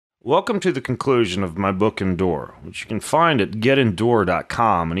Welcome to the conclusion of my book Endure, which you can find at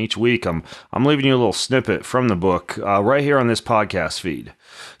getendure.com. And each week I'm leaving you a little snippet from the book right here on this podcast feed.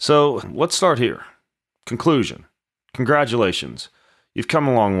 So let's start here. Conclusion. Congratulations. You've come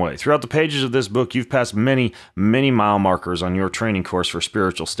a long way. Throughout the pages of this book, you've passed many, many mile markers on your training course for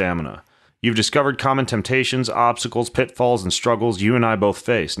spiritual stamina. You've discovered common temptations, obstacles, pitfalls, and struggles you and I both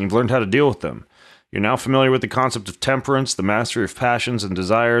face, and you've learned how to deal with them. You're now familiar with the concept of temperance, the mastery of passions and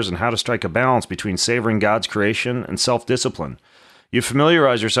desires, and how to strike a balance between savoring God's creation and self-discipline. You've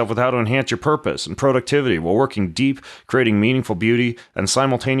familiarized yourself with how to enhance your purpose and productivity while working deep, creating meaningful beauty, and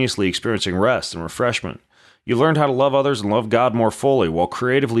simultaneously experiencing rest and refreshment. You learned how to love others and love God more fully while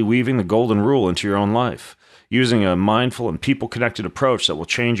creatively weaving the golden rule into your own life, using a mindful and people-connected approach that will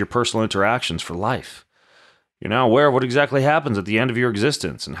change your personal interactions for life. You're now aware of what exactly happens at the end of your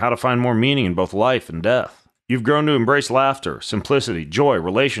existence and how to find more meaning in both life and death. You've grown to embrace laughter, simplicity, joy,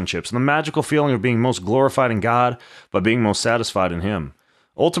 relationships, and the magical feeling of being most glorified in God by being most satisfied in Him.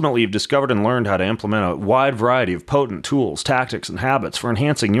 Ultimately, you've discovered and learned how to implement a wide variety of potent tools, tactics, and habits for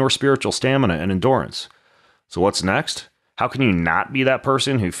enhancing your spiritual stamina and endurance. So what's next? How can you not be that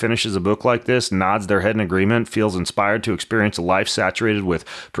person who finishes a book like this, nods their head in agreement, feels inspired to experience a life saturated with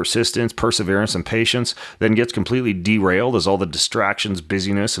persistence, perseverance, and patience, then gets completely derailed as all the distractions,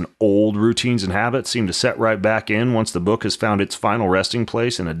 busyness, and old routines and habits seem to set right back in once the book has found its final resting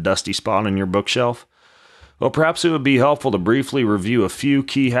place in a dusty spot on your bookshelf? Well, perhaps it would be helpful to briefly review a few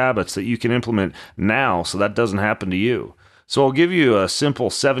key habits that you can implement now so that doesn't happen to you. So I'll give you a simple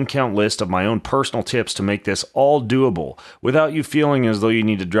 7-count list of my own personal tips to make this all doable without you feeling as though you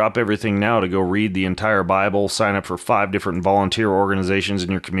need to drop everything now to go read the entire Bible, sign up for 5 different volunteer organizations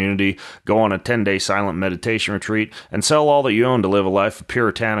in your community, go on a 10-day silent meditation retreat, and sell all that you own to live a life of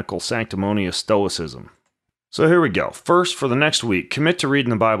puritanical, sanctimonious stoicism. So here we go. First, for the next week, commit to reading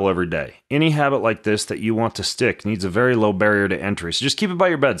the Bible every day. Any habit like this that you want to stick needs a very low barrier to entry, so just keep it by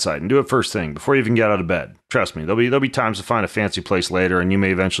your bedside and do it first thing, before you even get out of bed. Trust me, there'll be times to find a fancy place later, and you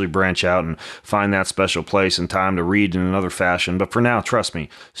may eventually branch out and find that special place and time to read in another fashion, but for now, trust me,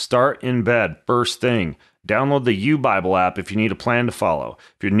 start in bed, first thing. Download the YouBible app if you need a plan to follow.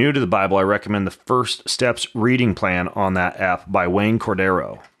 If you're new to the Bible, I recommend the First Steps Reading Plan on that app by Wayne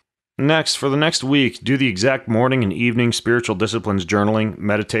Cordero. Next, for the next week, do the exact morning and evening spiritual disciplines journaling,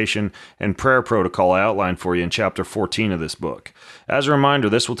 meditation, and prayer protocol I outlined for you in Chapter 14 of this book. As a reminder,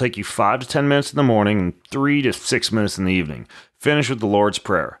 this will take you 5 to 10 minutes in the morning and 3 to 6 minutes in the evening. Finish with the Lord's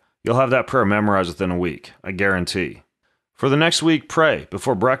Prayer. You'll have that prayer memorized within a week, I guarantee. For the next week, pray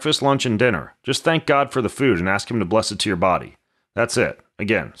before breakfast, lunch, and dinner. Just thank God for the food and ask Him to bless it to your body. That's it.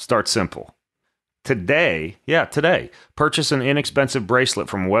 Again, start simple. Today, purchase an inexpensive bracelet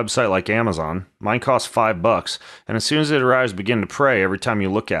from a website like Amazon. Mine costs $5, and as soon as it arrives, begin to pray every time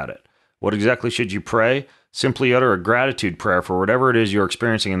you look at it. What exactly should you pray? Simply utter a gratitude prayer for whatever it is you're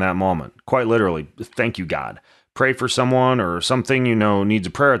experiencing in that moment. Quite literally, thank you, God. Pray for someone or something you know needs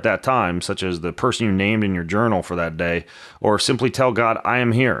a prayer at that time, such as the person you named in your journal for that day, or simply tell God, I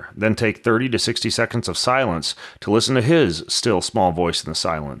am here. Then take 30 to 60 seconds of silence to listen to His still small voice in the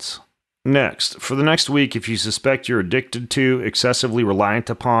silence. Next, for the next week, if you suspect you're addicted to, excessively reliant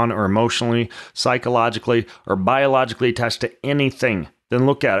upon, or emotionally, psychologically, or biologically attached to anything, then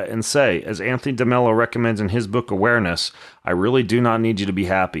look at it and say, as Anthony DeMello recommends in his book Awareness, I really do not need you to be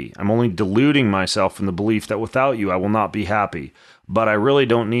happy. I'm only deluding myself in the belief that without you I will not be happy. But I really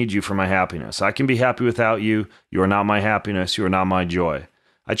don't need you for my happiness. I can be happy without you. You are not my happiness. You are not my joy.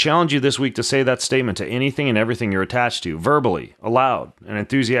 I challenge you this week to say that statement to anything and everything you're attached to, verbally, aloud, and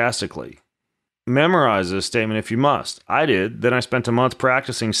enthusiastically. Memorize this statement if you must. I did, then I spent a month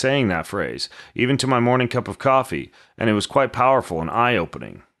practicing saying that phrase, even to my morning cup of coffee, and it was quite powerful and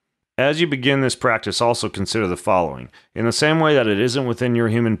eye-opening. As you begin this practice, also consider the following. In the same way that it isn't within your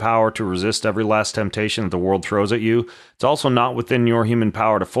human power to resist every last temptation that the world throws at you, it's also not within your human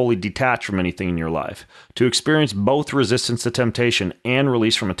power to fully detach from anything in your life. To experience both resistance to temptation and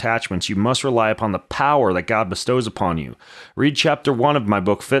release from attachments, you must rely upon the power that God bestows upon you. Read Chapter 1 of my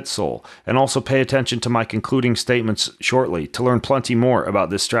book, Fit Soul, and also pay attention to my concluding statements shortly to learn plenty more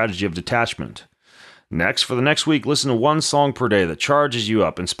about this strategy of detachment. Next, for the next week, listen to one song per day that charges you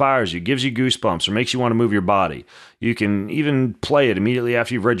up, inspires you, gives you goosebumps, or makes you want to move your body. You can even play it immediately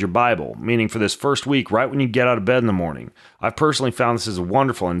after you've read your Bible, meaning for this first week, right when you get out of bed in the morning. I've personally found this is a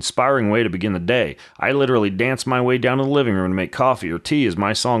wonderful and inspiring way to begin the day. I literally dance my way down to the living room to make coffee or tea as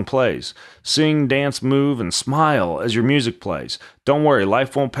my song plays. Sing, dance, move, and smile as your music plays. Don't worry,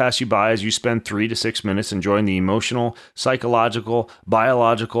 life won't pass you by as you spend 3 to 6 minutes enjoying the emotional, psychological,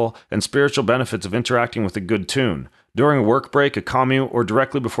 biological, and spiritual benefits of interacting with a good tune. During a work break, a commute, or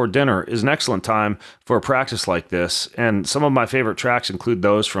directly before dinner is an excellent time for a practice like this, and some of my favorite tracks include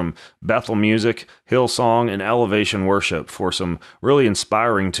those from Bethel Music, Hillsong, and Elevation Worship for some really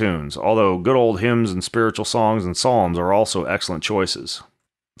inspiring tunes, although good old hymns and spiritual songs and psalms are also excellent choices.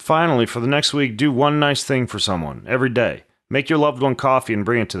 Finally, for the next week, do one nice thing for someone every day. Make your loved one coffee and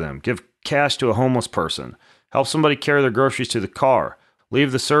bring it to them. Give cash to a homeless person. Help somebody carry their groceries to the car.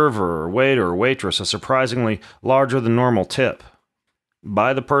 Leave the server or waiter or waitress a surprisingly larger than normal tip.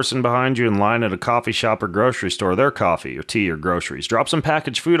 Buy the person behind you in line at a coffee shop or grocery store their coffee or tea or groceries. Drop some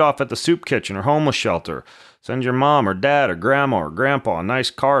packaged food off at the soup kitchen or homeless shelter. Send your mom or dad or grandma or grandpa a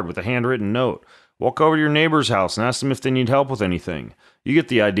nice card with a handwritten note. Walk over to your neighbor's house and ask them if they need help with anything. You get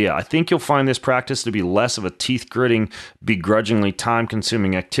the idea. I think you'll find this practice to be less of a teeth-gritting, begrudgingly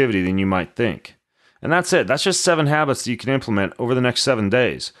time-consuming activity than you might think. And that's it. That's just 7 habits that you can implement over the next 7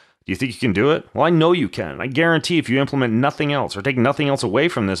 days. Do you think you can do it? Well, I know you can. I guarantee if you implement nothing else or take nothing else away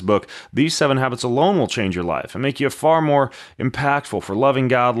from this book, these 7 habits alone will change your life and make you far more impactful for loving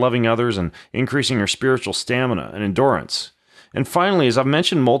God, loving others, and increasing your spiritual stamina and endurance. And finally, as I've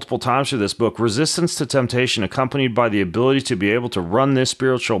mentioned multiple times through this book, resistance to temptation accompanied by the ability to be able to run this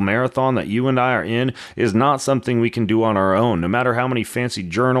spiritual marathon that you and I are in is not something we can do on our own. No matter how many fancy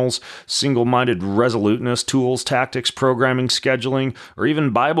journals, single-minded resoluteness, tools, tactics, programming, scheduling, or even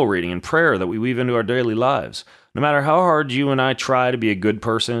Bible reading and prayer that we weave into our daily lives. No matter how hard you and I try to be a good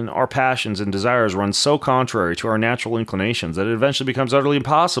person, our passions and desires run so contrary to our natural inclinations that it eventually becomes utterly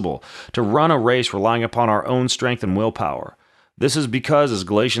impossible to run a race relying upon our own strength and willpower. This is because, as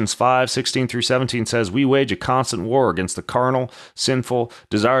Galatians 5:16-17 says, we wage a constant war against the carnal, sinful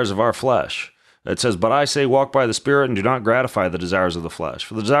desires of our flesh. It says, but I say, walk by the Spirit and do not gratify the desires of the flesh.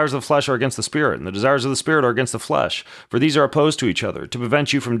 For the desires of the flesh are against the Spirit, and the desires of the Spirit are against the flesh. For these are opposed to each other, to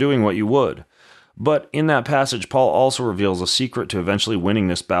prevent you from doing what you would. But in that passage, Paul also reveals a secret to eventually winning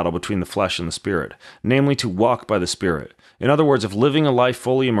this battle between the flesh and the Spirit, namely to walk by the Spirit. In other words, if living a life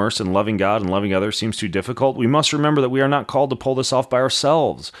fully immersed in loving God and loving others seems too difficult, we must remember that we are not called to pull this off by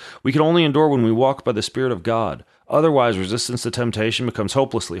ourselves. We can only endure when we walk by the Spirit of God. Otherwise, resistance to temptation becomes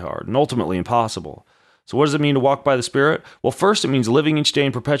hopelessly hard and ultimately impossible. So what does it mean to walk by the Spirit? Well, first, it means living each day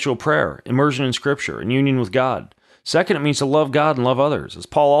in perpetual prayer, immersion in Scripture, and union with God. Second, it means to love God and love others. As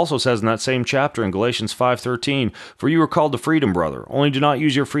Paul also says in that same chapter in Galatians 5:13, for you are called to freedom, brother. Only do not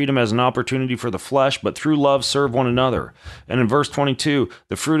use your freedom as an opportunity for the flesh, but through love serve one another. And in verse 22,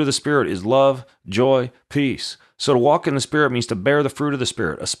 the fruit of the Spirit is love, joy, peace. So to walk in the Spirit means to bear the fruit of the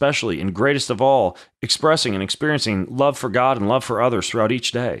Spirit, especially and greatest of all, expressing and experiencing love for God and love for others throughout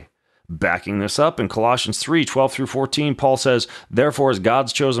each day. Backing this up in Colossians 3:12-14, Paul says, therefore, as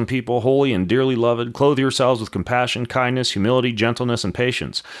God's chosen people, holy and dearly loved, clothe yourselves with compassion, kindness, humility, gentleness, and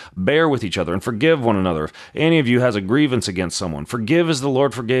patience. Bear with each other and forgive one another. If any of you has a grievance against someone, forgive as the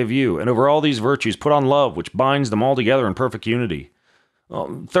Lord forgave you. And over all these virtues, put on love, which binds them all together in perfect unity.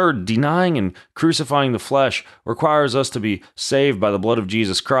 Third, denying and crucifying the flesh requires us to be saved by the blood of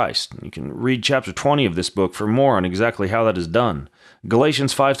Jesus Christ. You can read chapter 20 of this book for more on exactly how that is done.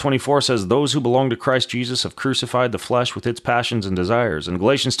 Galatians 5:24 says, those who belong to Christ Jesus have crucified the flesh with its passions and desires. And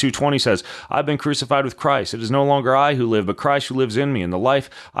Galatians 2:20 says, I've been crucified with Christ. It is no longer I who live, but Christ who lives in me. And the life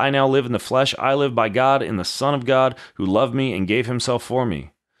I now live in the flesh, I live by God in the Son of God who loved me and gave himself for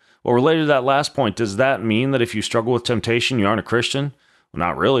me. Well, related to that last point, does that mean that if you struggle with temptation, you aren't a Christian? Well,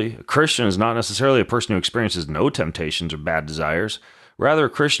 not really. A Christian is not necessarily a person who experiences no temptations or bad desires. Rather, a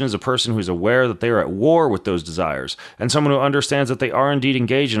Christian is a person who is aware that they are at war with those desires, and someone who understands that they are indeed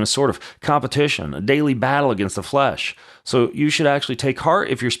engaged in a sort of competition, a daily battle against the flesh. So you should actually take heart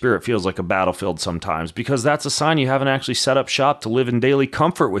if your spirit feels like a battlefield sometimes, because that's a sign you haven't actually set up shop to live in daily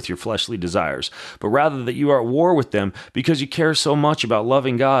comfort with your fleshly desires, but rather that you are at war with them because you care so much about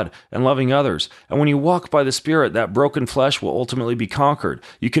loving God and loving others. And when you walk by the Spirit, that broken flesh will ultimately be conquered.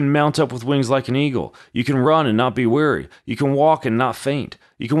 You can mount up with wings like an eagle. You can run and not be weary. You can walk and not faint.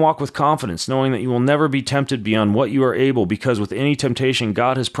 You can walk with confidence, knowing that you will never be tempted beyond what you are able, because with any temptation,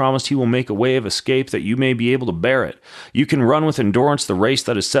 God has promised He will make a way of escape that you may be able to bear it. You can run with endurance the race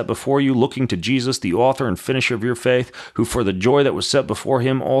that is set before you, looking to Jesus, the author and finisher of your faith, who for the joy that was set before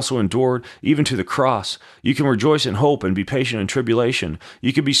Him also endured, even to the cross. You can rejoice in hope and be patient in tribulation.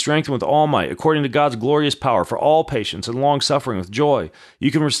 You can be strengthened with all might, according to God's glorious power, for all patience and long-suffering with joy. You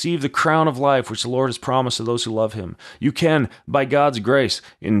can receive the crown of life which the Lord has promised to those who love Him. You can, by God's grace,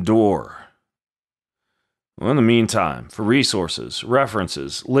 endure. Well, in the meantime, for resources,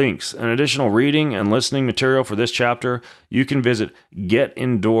 references, links, and additional reading and listening material for this chapter, you can visit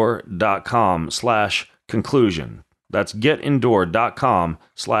getendure.com/conclusion. That's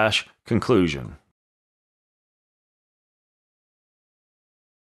getendure.com/conclusion.